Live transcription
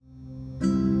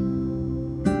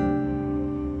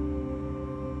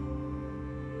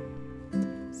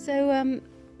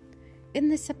in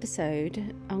this episode,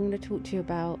 I'm going to talk to you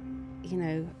about,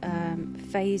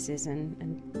 phases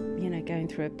and going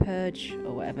through a purge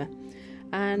or whatever.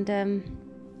 And,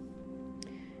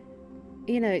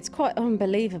 it's quite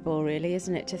unbelievable, really,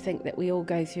 isn't it, to think that we all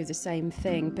go through the same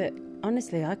thing. But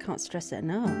honestly, I can't stress it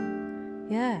enough.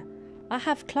 Yeah, I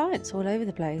have clients all over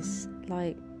the place,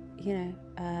 like,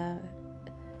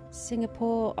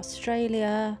 Singapore,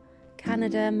 Australia,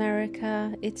 Canada,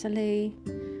 America, Italy,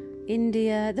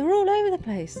 India. They're all over the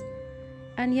place.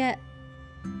 And yet,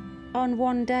 on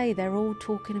one day, they're all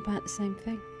talking about the same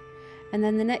thing. And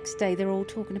then the next day, they're all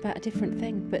talking about a different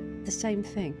thing, but the same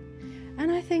thing. And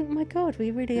I think, my God,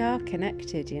 we really are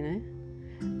connected,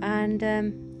 And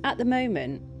at the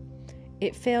moment,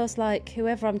 it feels like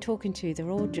whoever I'm talking to, they're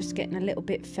all just getting a little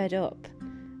bit fed up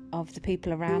of the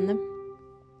people around them.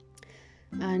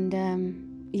 And,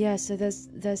 so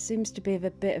there seems to be a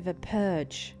bit of a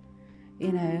purge,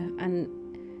 and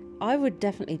I would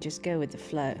definitely just go with the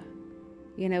flow.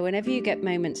 Whenever you get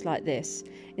moments like this,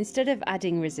 instead of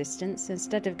adding resistance,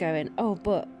 instead of going, oh,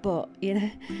 but,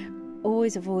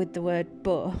 always avoid the word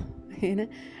but,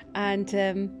 and,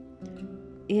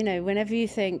 whenever you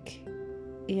think,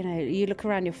 you look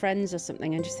around your friends or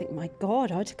something and just think, my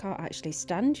God, I can't actually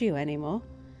stand you anymore.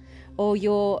 Or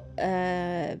you've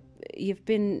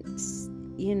been,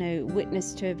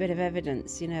 witness to a bit of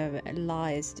evidence,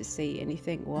 lies, deceit, and you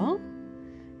think, what?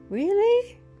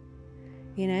 Really?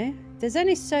 There's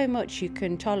only so much you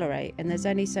can tolerate, and there's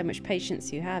only so much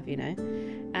patience you have,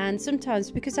 And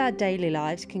sometimes, because our daily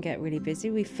lives can get really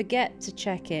busy, we forget to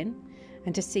check in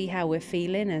and to see how we're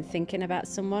feeling and thinking about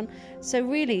someone. So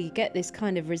really, you get this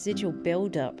kind of residual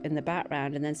build-up in the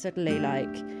background, and then suddenly,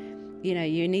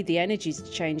 you need the energies to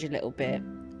change a little bit,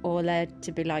 or there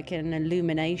to be like an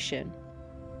illumination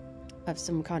of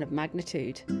some kind of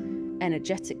magnitude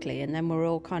energetically, and then we're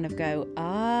all kind of go,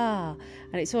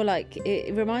 and it's all like,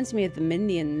 it reminds me of the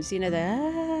Minions,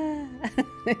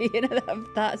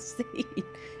 that scene,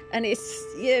 and it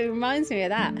reminds me of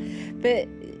that. But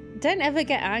don't ever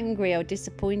get angry or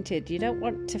disappointed. You don't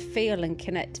want to feel and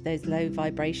connect to those low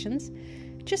vibrations.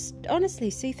 Just honestly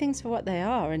see things for what they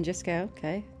are and just go,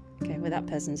 okay, well, that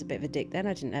person's a bit of a dick then,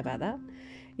 I didn't know about that,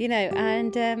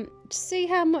 and see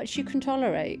how much you can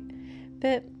tolerate.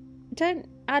 But don't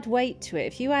add weight to it.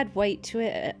 If you add weight to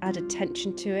it, add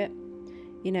attention to it,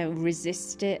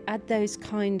 resist it, add those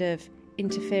kind of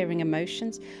interfering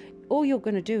emotions, all you're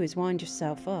going to do is wind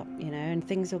yourself up, and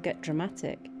things will get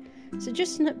dramatic. So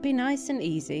just be nice and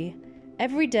easy.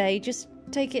 Every day, just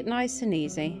take it nice and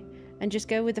easy and just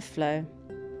go with the flow.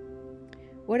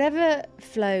 Whatever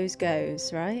flows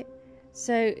goes, right?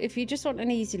 So if you just want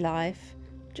an easy life,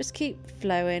 just keep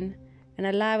flowing and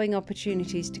allowing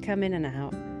opportunities to come in and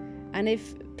out. And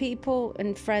if people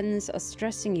and friends are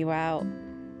stressing you out,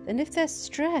 then if there's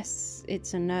stress,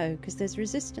 it's a no, because there's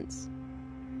resistance.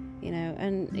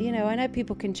 And I know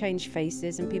people can change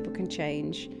faces and people can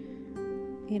change,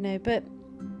 but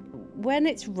when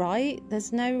it's right,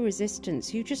 there's no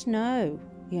resistance. You just know,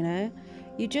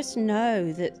 you just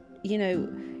know that,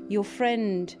 your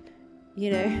friend,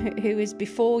 who is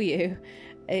before you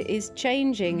is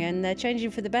changing, and they're changing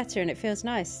for the better, and it feels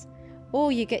nice.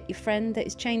 Or you get your friend that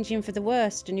is changing for the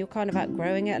worst, and you're kind of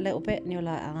outgrowing it a little bit, and you're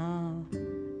like,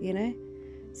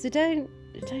 So don't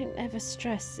ever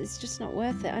stress. It's just not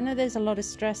worth it. I know there's a lot of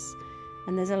stress,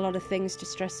 and there's a lot of things to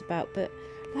stress about, but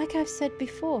like I've said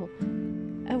before,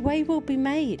 a way will be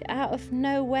made out of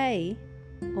no way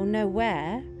or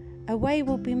nowhere. A way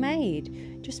will be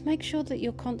made. Just make sure that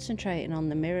you're concentrating on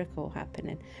the miracle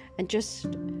happening, and just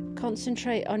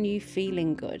concentrate on you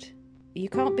feeling good. You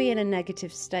can't be in a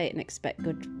negative state and expect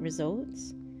good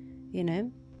results,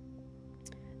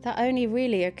 That only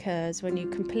really occurs when you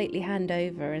completely hand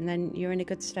over, and then you're in a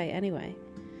good state anyway.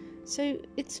 So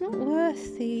it's not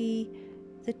worth the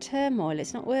turmoil.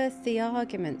 It's not worth the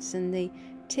arguments and the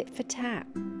tit for tat.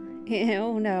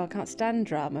 Oh no, I can't stand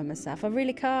drama myself. I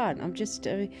really can't. I'm just,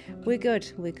 we're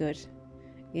good.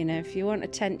 If you want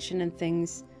attention and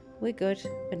things, we're good.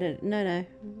 But no.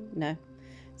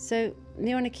 So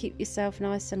you want to keep yourself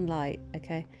nice and light,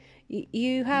 okay?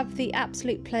 You have the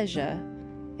absolute pleasure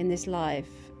in this life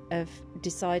of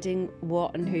deciding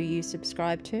what and who you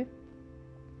subscribe to.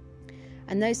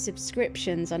 And those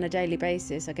subscriptions on a daily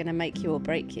basis are going to make you or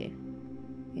break you,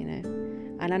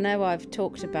 And I know I've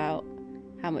talked about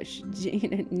how much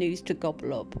news to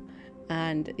gobble up,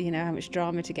 and how much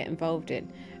drama to get involved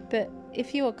in. But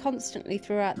if you are constantly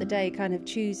throughout the day kind of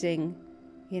choosing,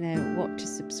 what to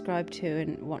subscribe to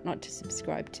and what not to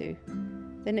subscribe to,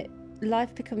 then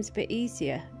life becomes a bit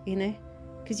easier,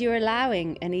 because you're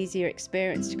allowing an easier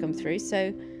experience to come through.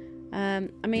 So I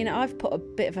mean, I've put a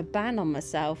bit of a ban on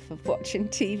myself of watching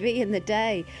TV in the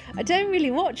day. I don't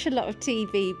really watch a lot of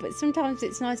TV, but sometimes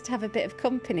it's nice to have a bit of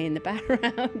company in the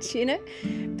background, you know.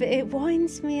 But it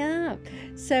winds me up.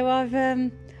 So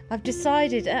I've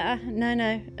decided,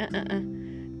 no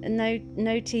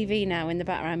TV now in the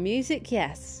background. Music,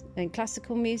 yes, and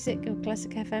classical music or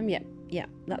classic FM, yeah,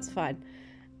 that's fine.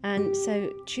 And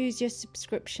so choose your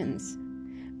subscriptions,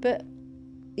 but.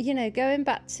 You know, going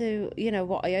back to, you know,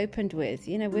 what I opened with,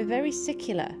 you know, we're very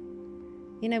secular.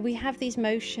 You know, we have these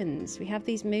motions, we have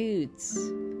these moods,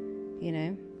 you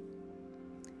know.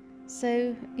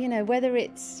 So, you know, whether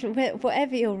it's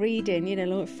whatever you're reading, you know,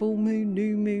 like full moon,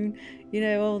 new moon, you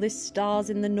know, all this stars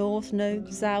in the north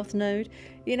node, south node,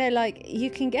 you know, like you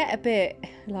can get a bit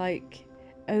like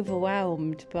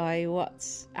overwhelmed by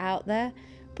what's out there.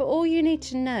 But all you need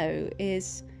to know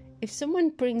is if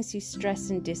someone brings you stress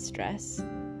and distress,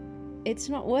 it's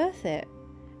not worth it.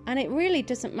 And it really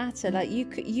doesn't matter. Like you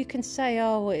can say,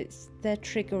 oh, they're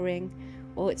triggering,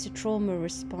 or it's a trauma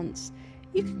response.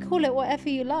 You can call it whatever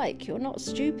you like. You're not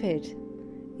stupid,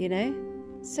 you know.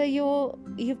 So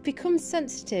you've become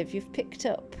sensitive. You've picked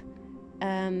up,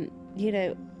 you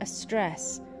know, a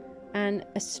stress, and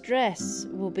a stress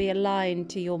will be aligned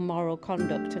to your moral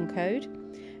conduct and code.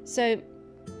 So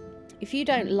if you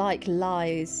don't like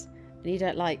lies and you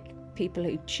don't like people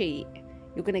who cheat,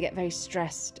 you're going to get very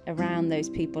stressed around those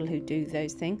people who do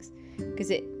those things, because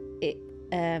it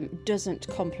doesn't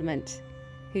complement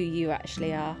who you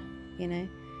actually are, you know.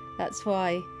 That's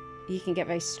why you can get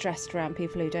very stressed around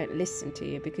people who don't listen to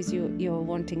you, because you're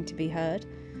wanting to be heard.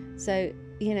 So,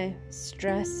 you know,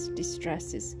 stress,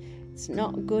 distress it's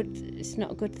not good. It's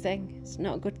not a good thing. It's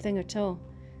not a good thing at all,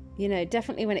 you know,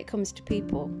 definitely when it comes to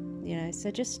people, you know. So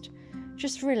just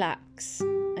relax,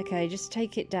 okay, just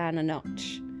take it down a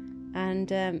notch.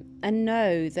 And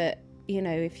know that, you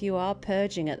know, if you are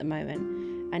purging at the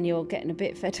moment and you're getting a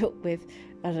bit fed up with,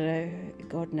 I don't know,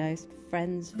 God knows,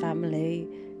 friends, family,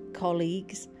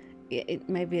 colleagues,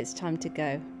 maybe it's time to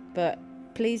go. But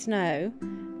please know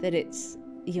that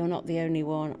you're not the only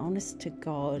one. Honest to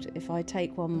God, if I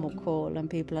take one more call and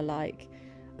people are like,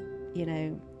 you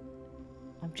know,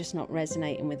 I'm just not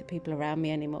resonating with the people around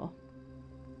me anymore,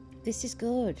 this is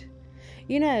good.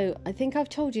 You know, I think I've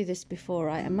told you this before,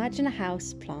 right? Imagine a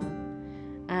house plant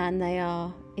and they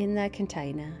are in their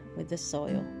container with the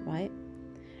soil, right?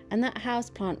 And that house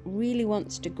plant really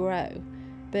wants to grow,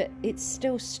 but it's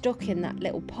still stuck in that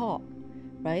little pot,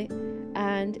 right?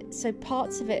 And so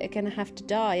parts of it are going to have to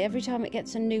die. Every time it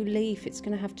gets a new leaf, it's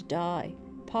going to have to die.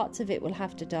 Parts of it will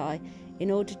have to die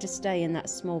in order to stay in that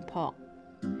small pot.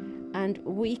 And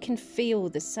we can feel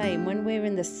the same when we're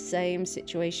in the same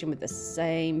situation with the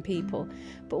same people,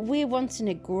 but we're wanting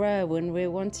to grow and we're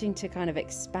wanting to kind of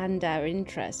expand our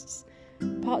interests.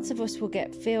 Parts of us will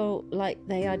feel like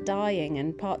they are dying,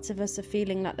 and parts of us are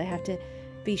feeling like they have to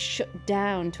be shut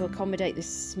down to accommodate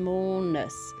this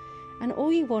smallness. And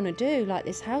all you want to do, like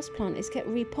this houseplant, is get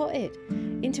repotted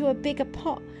into a bigger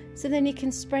pot, so then you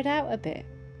can spread out a bit,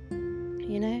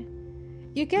 you know.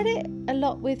 You get it a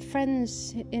lot with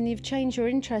friends, and you've changed your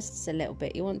interests a little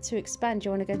bit. You want to expand,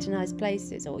 you want to go to nice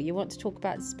places, or you want to talk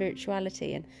about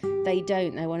spirituality, and they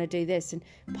don't, they want to do this. And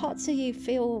parts of you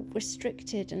feel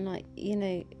restricted, and like,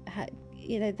 the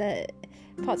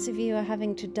parts of you are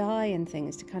having to die and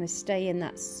things to kind of stay in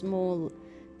that small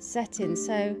setting.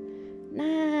 So,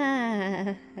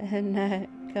 no,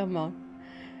 come on.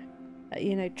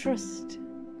 Trust.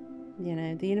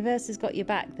 The universe has got your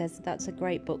back. That's a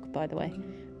great book, by the way.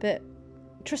 But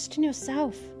trust in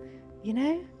yourself.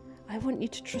 I want you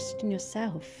to trust in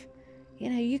yourself.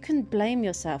 You can blame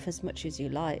yourself as much as you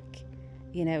like,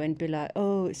 and be like,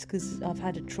 oh, it's because I've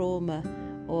had a trauma,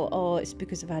 or oh, it's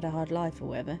because I've had a hard life, or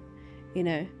whatever,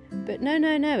 But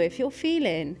no. If you're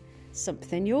feeling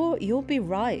something, you'll be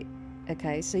right.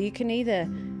 Okay, so you can either,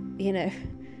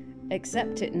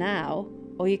 accept it now,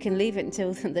 or you can leave it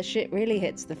until the shit really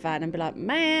hits the fan and be like,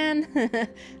 man,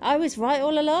 I was right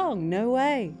all along. No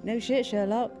way. No shit,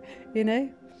 Sherlock.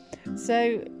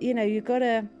 So, you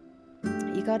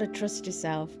gotta trust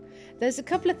yourself. There's a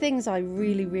couple of things I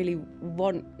really, really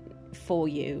want for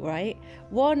you, right?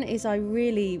 One is I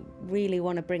really, really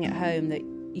want to bring it home that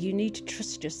you need to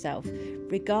trust yourself,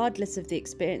 regardless of the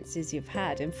experiences you've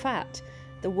had. In fact,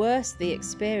 the worse the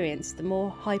experience, the more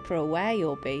hyper aware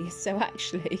you'll be. So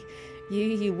actually,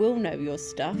 you will know your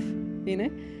stuff,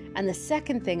 And the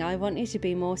second thing, I want you to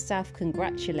be more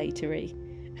self-congratulatory.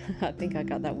 I think I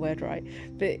got that word right.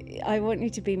 But I want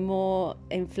you to be more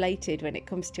inflated when it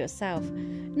comes to yourself.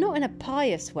 Not in a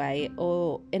pious way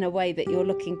or in a way that you're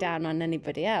looking down on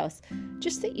anybody else.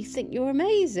 Just that you think you're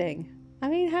amazing, I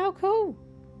mean, how cool,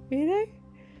 you know?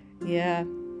 Yeah.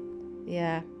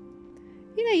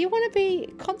 You want to be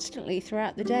constantly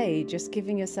throughout the day just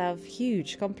giving yourself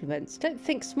huge compliments. Don't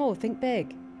think small, think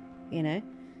big,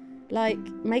 Like,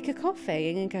 make a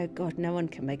coffee and go, God, no one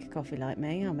can make a coffee like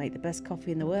me. I'll make the best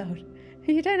coffee in the world.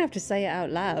 You don't have to say it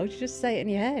out loud. You just say it in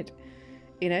your head,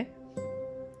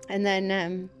 And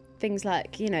then things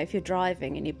like, if you're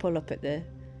driving and you pull up at the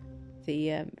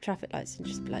traffic lights and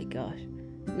just be like, gosh,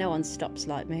 no one stops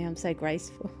like me. I'm so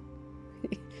graceful.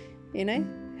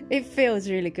 It feels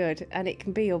really good, and it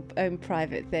can be your own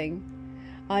private thing.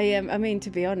 I mean, to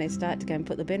be honest, I had to go and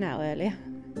put the bin out earlier.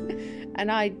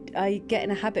 And I get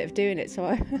in a habit of doing it, so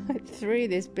I threw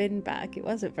this bin back. It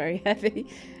wasn't very heavy,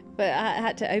 but I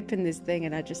had to open this thing,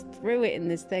 and I just threw it in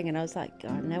this thing, and I was like,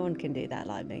 God, no one can do that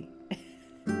like me.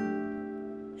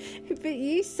 But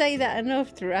you say that enough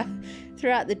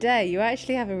throughout the day, you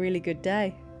actually have a really good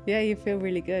day. Yeah, you feel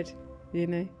really good,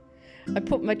 I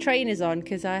put my trainers on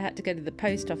because I had to go to the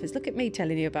post office. Look at me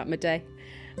telling you about my day.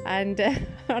 And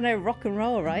I know, rock and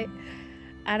roll, right?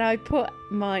 And I put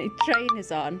my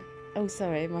trainers on. Oh,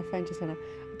 sorry, my phone just went off.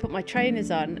 I put my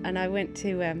trainers on and I went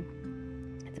to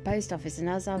the post office. And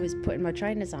as I was putting my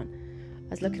trainers on, I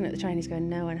was looking at the trainers going,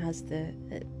 no one has the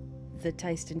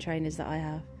taste in trainers that I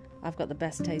have. I've got the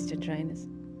best taste in trainers.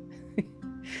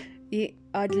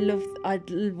 I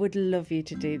would love you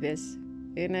to do this,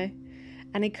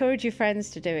 and encourage your friends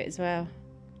to do it as well.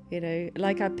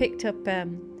 Like I picked up a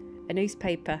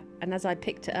newspaper, and as I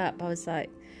picked it up, I was like,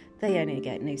 they only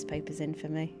get newspapers in for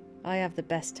me. I have the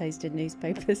best taste in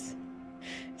newspapers.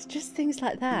 It's just things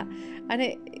like that, and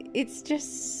it's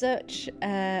just such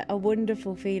a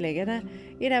wonderful feeling. And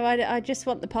I just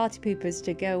want the party poopers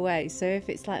to go away. So if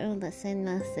it's like, oh, that's so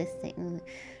narcissistic, no,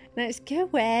 it's go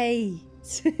away.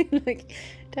 Like,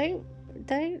 don't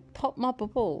pop my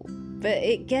bubble. But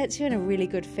it gets you in a really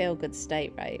good feel-good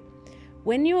state, right?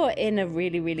 When you're in a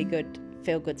really, really good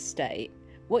feel-good state,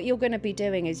 what you're going to be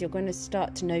doing is you're going to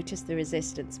start to notice the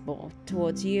resistance more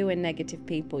towards you and negative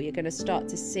people. You're going to start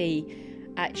to see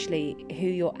actually who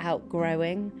you're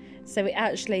outgrowing. So it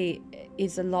actually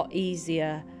is a lot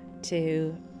easier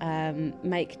to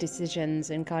make decisions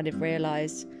and kind of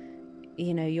realise,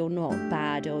 you're not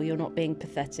bad or you're not being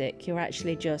pathetic. You're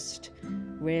actually just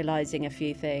realising a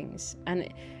few things.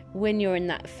 And when you're in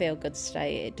that feel-good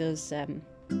state, it does,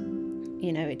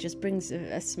 it just brings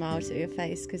a smile to your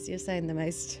face because you're saying the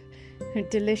most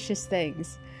delicious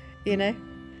things,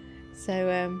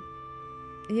 So,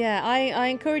 I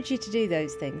encourage you to do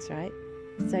those things, right?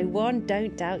 So 1,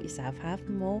 don't doubt yourself. Have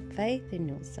more faith in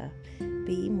yourself.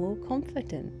 Be more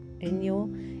confident in your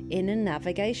inner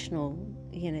navigational,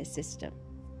 system.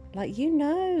 Like,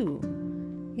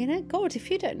 God,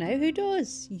 if you don't know, who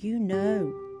does?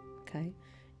 Okay?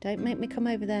 Don't make me come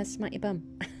over there and smack your bum.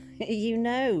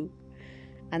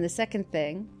 And the second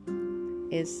thing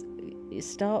is you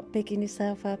start picking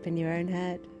yourself up in your own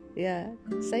head. Yeah.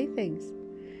 Say things,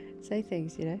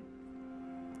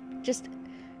 Just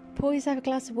pour yourself a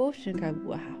glass of water and go,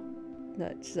 wow,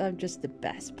 I'm just the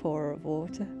best pourer of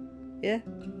water. Yeah.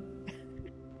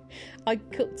 I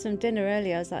cooked some dinner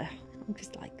earlier. I was like,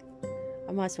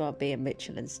 I might as well be a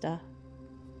Michelin star.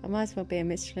 I might as well be a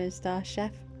Michelin star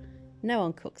chef. No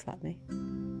one cooks like me.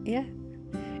 Yeah.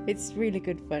 It's really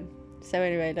good fun. So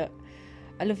anyway, look,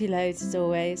 I love you loads as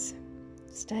always.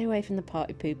 Stay away from the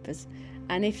party poopers.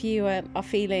 And if you are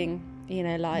feeling, and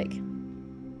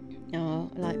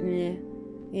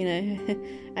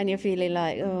you're feeling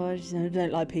like, I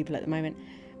don't like people at the moment,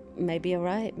 maybe you're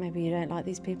right. Maybe you don't like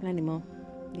these people anymore,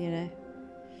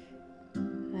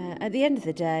 At the end of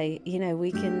the day,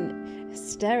 we can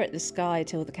stare at the sky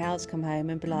till the cows come home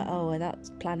and be like, oh, well, that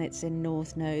planet's in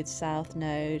North Node, South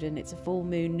Node, and it's a full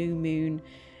moon, new moon,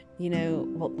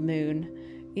 what the moon.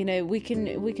 We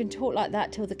can talk like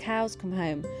that till the cows come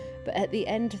home. But at the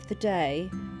end of the day,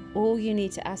 all you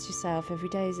need to ask yourself every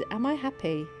day is, am I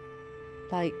happy?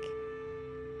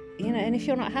 And if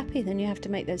you're not happy, then you have to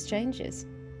make those changes.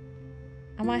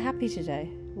 Am I happy today?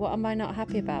 What am I not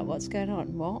happy about? What's going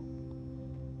on? What?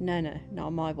 No, not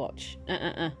on my watch.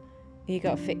 You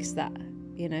got to fix that,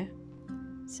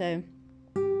 So,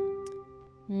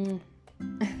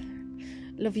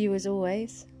 love you as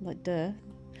always. Like, duh.